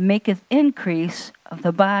 maketh increase of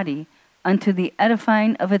the body unto the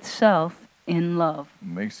edifying of itself in love.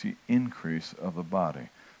 Makes the increase of the body.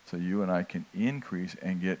 So you and I can increase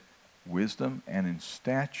and get wisdom and in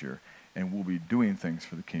stature, and we'll be doing things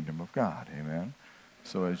for the kingdom of God. Amen?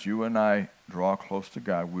 So as you and I draw close to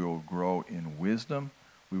God, we will grow in wisdom.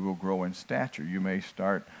 We will grow in stature. You may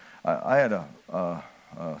start. I had a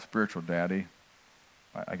spiritual daddy.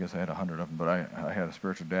 I guess I had 100 of them, but I had a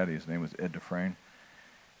spiritual daddy. His name was Ed Dufresne.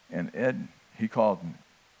 And Ed, he called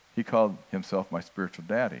himself my spiritual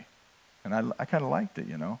daddy. And I kind of liked it,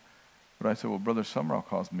 you know. But I said, well, Brother Sumrall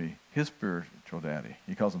calls me his spiritual daddy.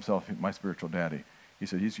 He calls himself my spiritual daddy. He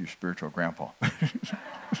said, he's your spiritual grandpa.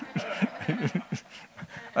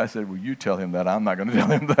 I said, well, you tell him that. I'm not going to tell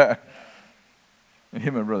him that. And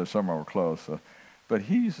him and Brother Sumrall were close. But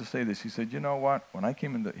he used to say this. He said, you know what? When I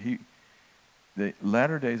came into the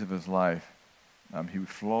latter days of his life, he would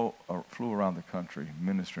flew around the country,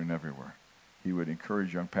 ministering everywhere. He would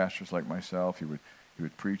encourage young pastors like myself. He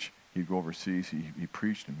would preach. He'd go overseas. He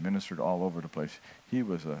preached and ministered all over the place. He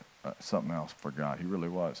was something else for God. He really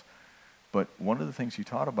was. But one of the things he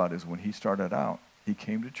taught about is when he started out, he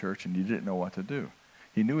came to church and he didn't know what to do.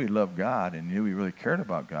 He knew he loved God and knew he really cared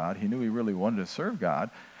about God. He knew he really wanted to serve God.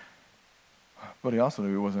 But he also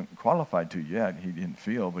knew he wasn't qualified to yet. He didn't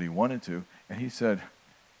feel, but he wanted to. And he said,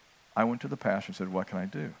 I went to the pastor and said, what can I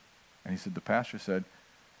do? And he said, the pastor said,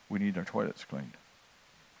 we need our toilets cleaned.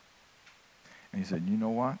 And he said, you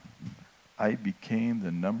know what? I became the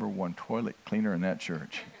 #1 toilet cleaner in that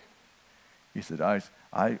church. He said,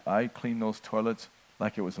 I cleaned those toilets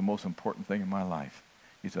like it was the most important thing in my life.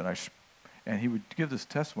 He said, and he would give this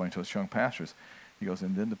testimony to us young pastors. He goes,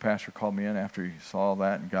 and then the pastor called me in after he saw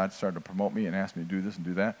that, and God started to promote me and asked me to do this and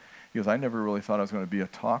do that. He goes, I never really thought I was going to be a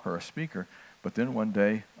talker or a speaker, but then one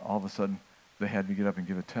day, all of a sudden, they had me get up and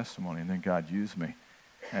give a testimony, and then God used me.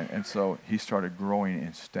 And so he started growing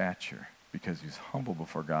in stature because he's humble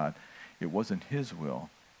before God. It wasn't his will.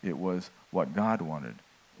 It was what God wanted,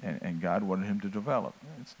 and God wanted him to develop.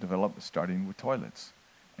 It's developed starting with toilets,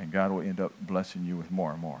 and God will end up blessing you with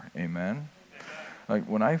more and more. Amen? Like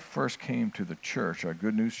when I first came to the church, our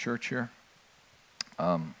Good News Church here,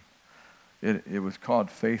 it was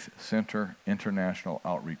called Faith Center International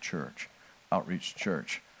Outreach Church.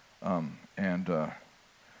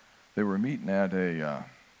 They were meeting at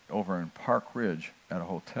over in Park Ridge at a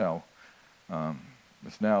hotel.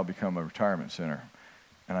 It's now become a retirement center.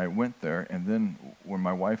 And I went there, and then when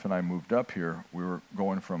my wife and I moved up here, we were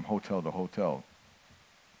going from hotel to hotel.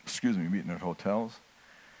 Meeting at hotels.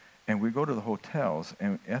 And we go to the hotels,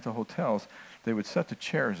 and at the hotels, they would set the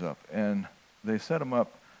chairs up, and they set them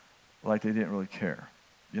up like they didn't really care.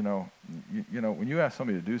 when you ask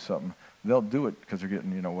somebody to do something, they'll do it because they're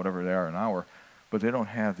getting, whatever they are an hour, but they don't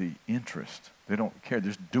have the interest. They don't care.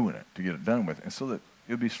 They're just doing it to get it done with. And so that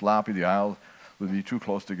it'll be sloppy. The aisles would be too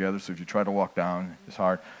close together. So if you try to walk down, it's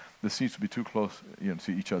hard. The seats would be too close,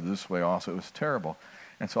 to each other this way also. It was terrible.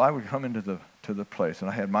 And so I would come into the place,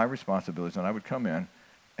 and I had my responsibilities, and I would come in,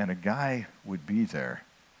 and a guy would be there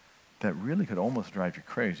that really could almost drive you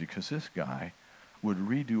crazy, because this guy would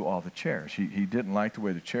redo all the chairs. He didn't like the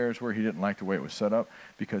way the chairs were. He didn't like the way it was set up,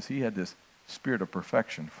 because he had this spirit of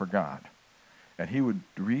perfection for God. And he would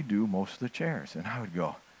redo most of the chairs. And I would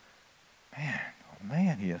go,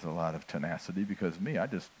 man, he has a lot of tenacity, because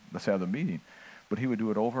let's have the meeting. But he would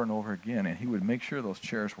do it over and over again, and he would make sure those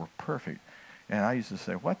chairs were perfect. And I used to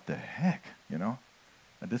say, what the heck, And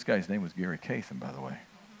this guy's name was Gary Cathan, by the way.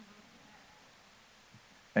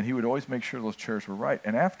 And he would always make sure those chairs were right.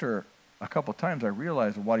 And after a couple times, I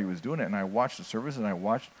realized what he was doing it, and I watched the service, and I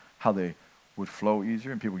watched how they would flow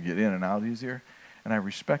easier, and people would get in and out easier, and I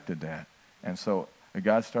respected that. And so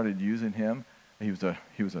God started using him. He was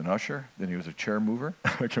an usher, then he was a chair mover,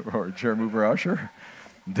 or a chair mover usher.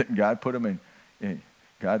 Then God put him in.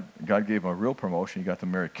 God gave him a real promotion. He got to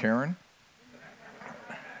marry Karen.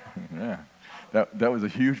 Yeah, that was a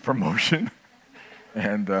huge promotion,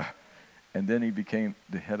 and then he became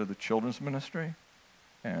the head of the children's ministry,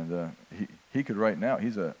 and he could right now.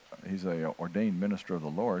 He's a ordained minister of the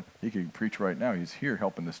Lord. He could preach right now. He's here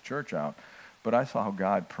helping this church out. But I saw how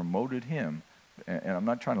God promoted him, and I'm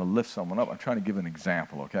not trying to lift someone up. I'm trying to give an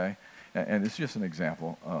example, okay? And it's just an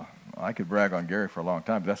example. I could brag on Gary for a long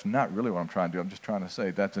time, but that's not really what I'm trying to do. I'm just trying to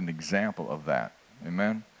say that's an example of that.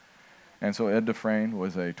 Amen? And so Ed Dufresne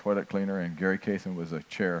was a toilet cleaner, and Gary Cathan was a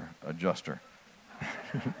chair adjuster.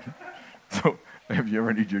 So if you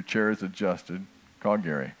ever need your chairs adjusted, call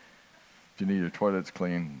Gary. If you need your toilets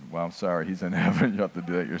cleaned, well, I'm sorry, he's in heaven. You have to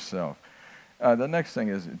do it yourself. The next thing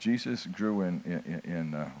is Jesus grew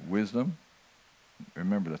in wisdom.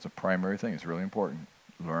 Remember, that's a primary thing. It's really important.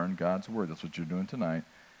 Learn God's word. That's what you're doing tonight.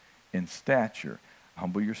 In stature.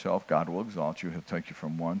 Humble yourself. God will exalt you. He'll take you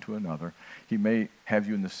from one to another. He may have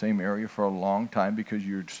you in the same area for a long time because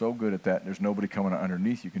you're so good at that, and there's nobody coming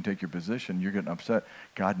underneath. You can take your position. You're getting upset.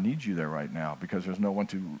 God needs you there right now because there's no one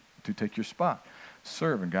to take your spot.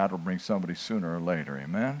 Serve, and God will bring somebody sooner or later.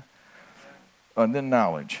 Amen? And then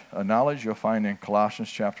knowledge. Knowledge you'll find in Colossians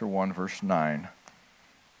chapter 1, verse 9.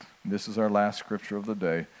 This is our last scripture of the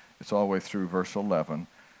day. It's all the way through verse 11.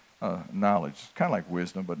 Knowledge. It's kind of like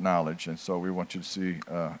wisdom, but knowledge. And so we want you to see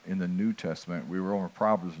in the New Testament, we were over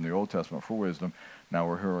Proverbs in the Old Testament for wisdom. Now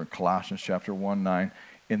we're here in Colossians chapter 1, 9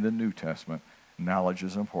 in the New Testament. Knowledge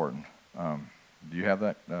is important. Do you have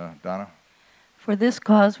that, Donna? For this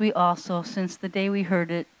cause we also, since the day we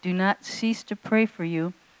heard it, do not cease to pray for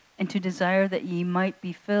you, and to desire that ye might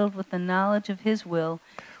be filled with the knowledge of his will.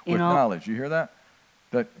 With knowledge. You hear that?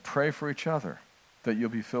 That pray for each other, that you'll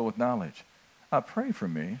be filled with knowledge. Pray for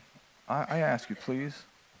me. I ask you, please,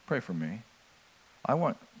 pray for me. I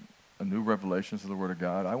want a new revelations of the Word of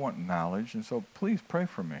God. I want knowledge, and so please pray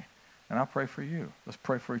for me, and I'll pray for you. Let's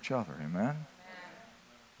pray for each other. Amen?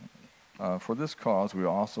 For this cause, we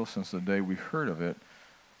also, since the day we heard of it,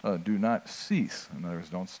 do not cease, in other words,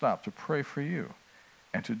 don't stop, to pray for you,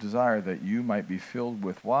 and to desire that you might be filled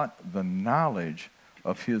with what? The knowledge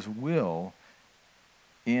of his will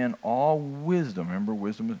in all wisdom. Remember,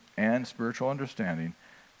 wisdom and spiritual understanding,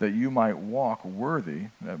 that you might walk worthy,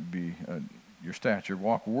 that would be your stature,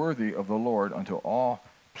 walk worthy of the Lord unto all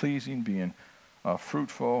pleasing, being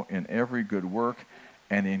fruitful in every good work,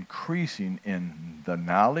 and increasing in the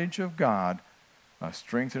knowledge of God,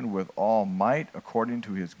 strengthened with all might according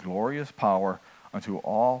to his glorious power, unto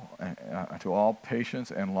all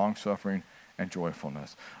patience and long-suffering and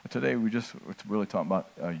joyfulness. Today it's really talking about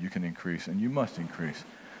you can increase, and you must increase.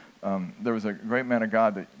 There was a great man of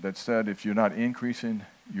God that said, if you're not increasing,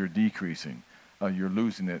 you're decreasing. You're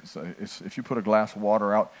losing it. So if you put a glass of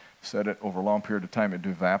water out, set it over a long period of time, it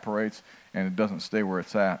evaporates, and it doesn't stay where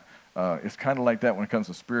it's at. It's kind of like that when it comes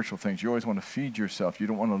to spiritual things. You always want to feed yourself. You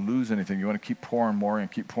don't want to lose anything. You want to keep pouring more in,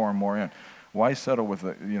 keep pouring more in. Why settle with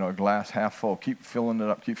a glass half full? Keep filling it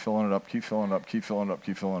up, keep filling it up, keep filling it up, keep filling it up,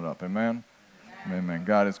 keep filling it up. Amen? Amen.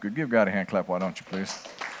 God is good. Give God a hand clap, why don't you, please?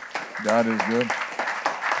 God is good.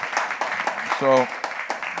 So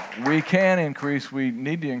we can increase. We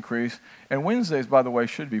need to increase. And Wednesdays, by the way,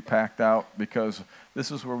 should be packed out because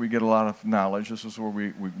this is where we get a lot of knowledge. This is where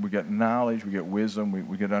we get knowledge, we get wisdom,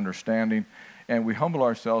 we get understanding, and we humble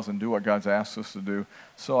ourselves and do what God's asked us to do.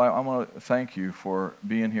 So I want to thank you for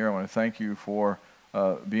being here. I want to thank you for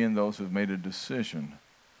being those who have made a decision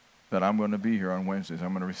that I'm going to be here on Wednesdays. I'm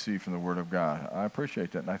going to receive from the Word of God. I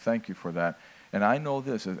appreciate that, and I thank you for that. And I know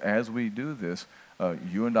this, as we do this,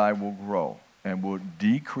 you and I will grow, and will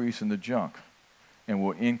decrease in the junk, and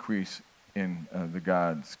will increase in the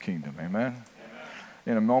God's kingdom. Amen? Amen.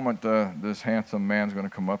 In a moment, this handsome man's going to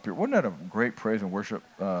come up here. Wasn't that a great praise and worship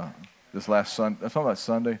this last Sunday? That's all about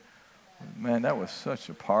Sunday. Man, that was such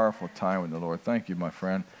a powerful time with the Lord. Thank you, my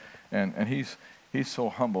friend. And he's so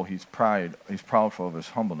humble. He's proudful of his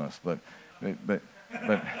humbleness. But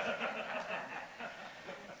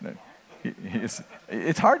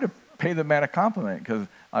it's hard to pay the man a compliment, because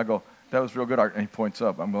I go, that was real good, Art. And he points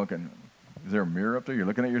up. I'm looking, is there a mirror up there? You're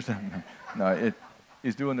looking at yourself? No,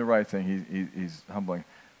 he's doing the right thing. He's humbling.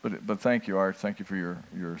 But thank you, Art. Thank you for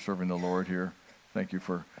your serving the Lord here. Thank you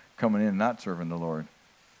for coming in and not serving the Lord.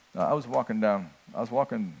 I was walking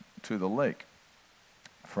to the lake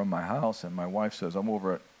from my house, and my wife says, I'm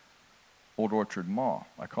over at Old Orchard Mall.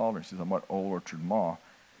 I called her. She says, I'm at Old Orchard Mall.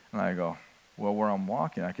 And I go, well, where I'm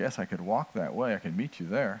walking, I guess I could walk that way. I can meet you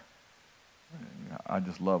there. I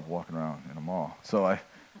just love walking around in a mall. So I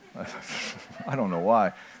don't know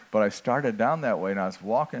why, but I started down that way, and I was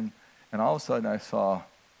walking, and all of a sudden I saw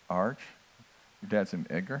Arch. Your dad's name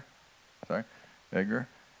Edgar.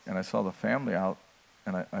 And I saw the family out,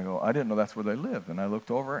 and I go, I didn't know that's where they lived. And I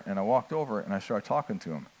looked over, and I walked over, and I started talking to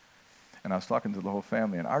him. And I was talking to the whole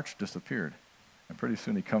family, and Arch disappeared. And pretty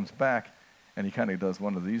soon he comes back, and he kind of does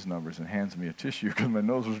one of these numbers and hands me a tissue because my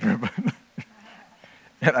nose was dripping.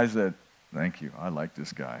 And I said, thank you. I like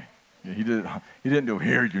this guy. Yeah, he didn't do,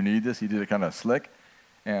 here, you need this. He did it kind of slick.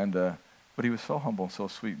 And but he was so humble and so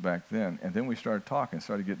sweet back then. And then we started talking,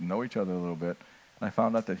 started getting to know each other a little bit. And I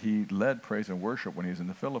found out that he led praise and worship when he was in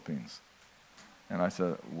the Philippines. And I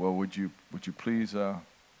said, well, would you please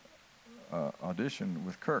audition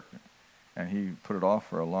with Kirk? And he put it off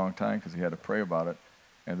for a long time because he had to pray about it.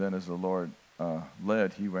 And then as the Lord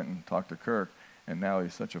led, he went and talked to Kirk. And now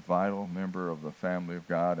he's such a vital member of the family of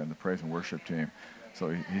God and the praise and worship team. So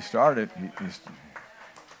he started.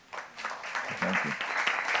 Thank you.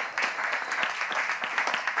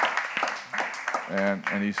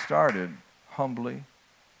 And he started humbly,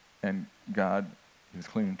 and God, he was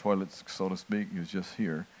cleaning toilets, so to speak. He was just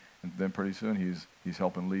here. And then pretty soon he's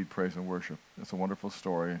helping lead praise and worship. It's a wonderful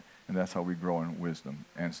story, and that's how we grow in wisdom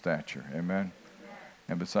and stature. Amen?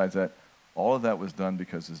 And besides that, all of that was done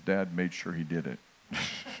because his dad made sure he did it.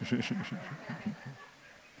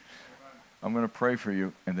 I'm going to pray for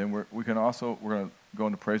you, and then we're going to go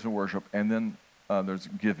into praise and worship, and then there's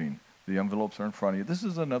giving. The envelopes are in front of you. This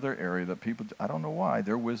is another area that people, I don't know why,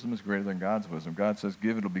 their wisdom is greater than God's wisdom. God says,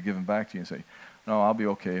 give, it'll be given back to you. And say, no, I'll be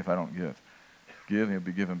okay if I don't give. Give, and it'll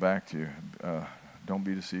be given back to you. Don't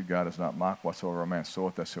be deceived. God is not mocked. Whatsoever a man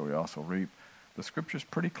soweth, that shall he also reap. The scripture's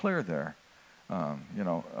pretty clear there.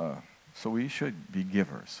 So we should be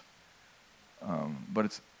givers. But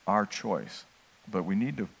it's our choice. But we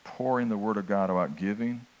need to pour in the Word of God about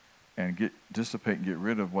giving and dissipate and get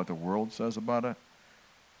rid of what the world says about it.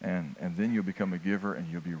 And then you'll become a giver,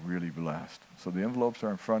 and you'll be really blessed. So the envelopes are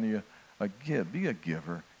in front of you. Give. Be a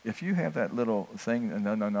giver. If you have that little thing,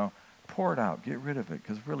 no, pour it out. Get rid of it,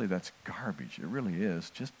 because really that's garbage. It really is.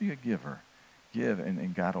 Just be a giver. Give,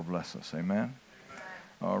 and God will bless us. Amen? Amen.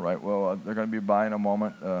 All right. Well, they're going to be by in a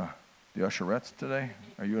moment. The usherettes today.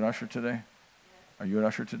 Are you an usher today? Are you an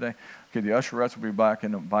usher today? Okay, the usherettes will be by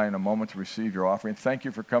in a moment to receive your offering. Thank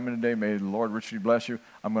you for coming today. May the Lord richly bless you.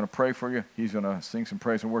 I'm going to pray for you. He's going to sing some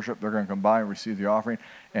praise and worship. They're going to come by and receive the offering,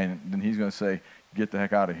 and then he's going to say, get the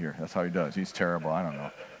heck out of here. That's how he does. He's terrible. I don't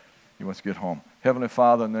know. He wants to get home. Heavenly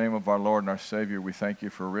Father, in the name of our Lord and our Savior, we thank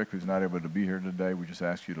you for Rick, who's not able to be here today. We just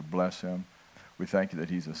ask you to bless him. We thank you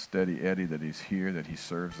that he's a steady Eddie, that he's here, that he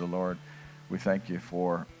serves the Lord. We thank you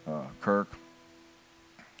for Kirk,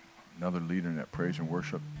 another leader in that praise and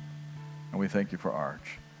worship. And we thank you for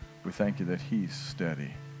Arch. We thank you that he's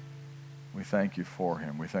steady. We thank you for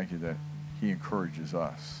him. We thank you that he encourages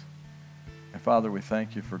us. And Father, we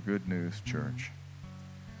thank you for Good News Church.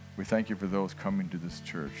 We thank you for those coming to this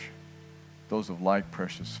church, those of like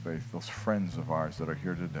precious faith, those friends of ours that are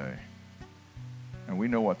here today. And we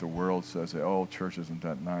know what the world says, that, oh, church isn't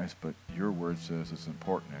that nice, but your word says it's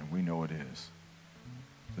important, and we know it is.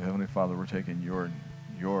 So Heavenly Father, we're taking your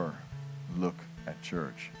look at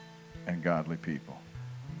church and godly people.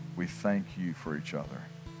 We thank you for each other.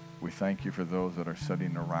 We thank you for those that are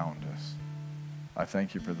sitting around us. I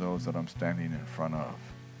thank you for those that I'm standing in front of.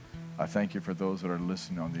 I thank you for those that are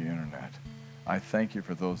listening on the internet. I thank you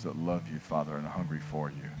for those that love you, Father, and are hungry for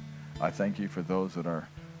you. I thank you for those that are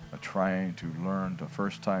trying to learn the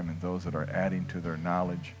first time and those that are adding to their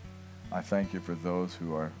knowledge. I thank you for those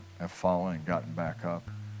who have fallen and gotten back up.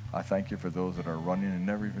 I thank you for those that are running and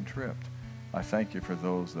never even tripped. I thank you for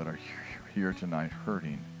those that are here tonight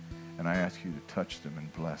hurting, and I ask you to touch them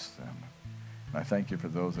and bless them. And I thank you for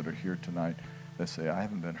those that are here tonight that say, I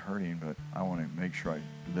haven't been hurting, but I want to make sure I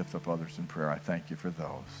lift up others in prayer. I thank you for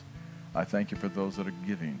those. I thank you for those that are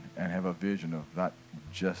giving and have a vision of not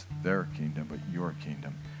just their kingdom, but your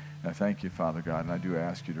kingdom. And I thank you, Father God, and I do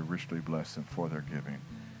ask you to richly bless them for their giving.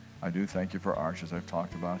 I do thank you for Arch, as I've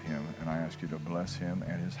talked about him, and I ask you to bless him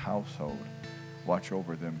and his household. Watch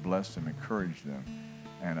over them, bless them, encourage them,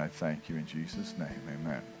 and I thank you in Jesus' name.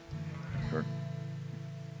 Amen. Kurt.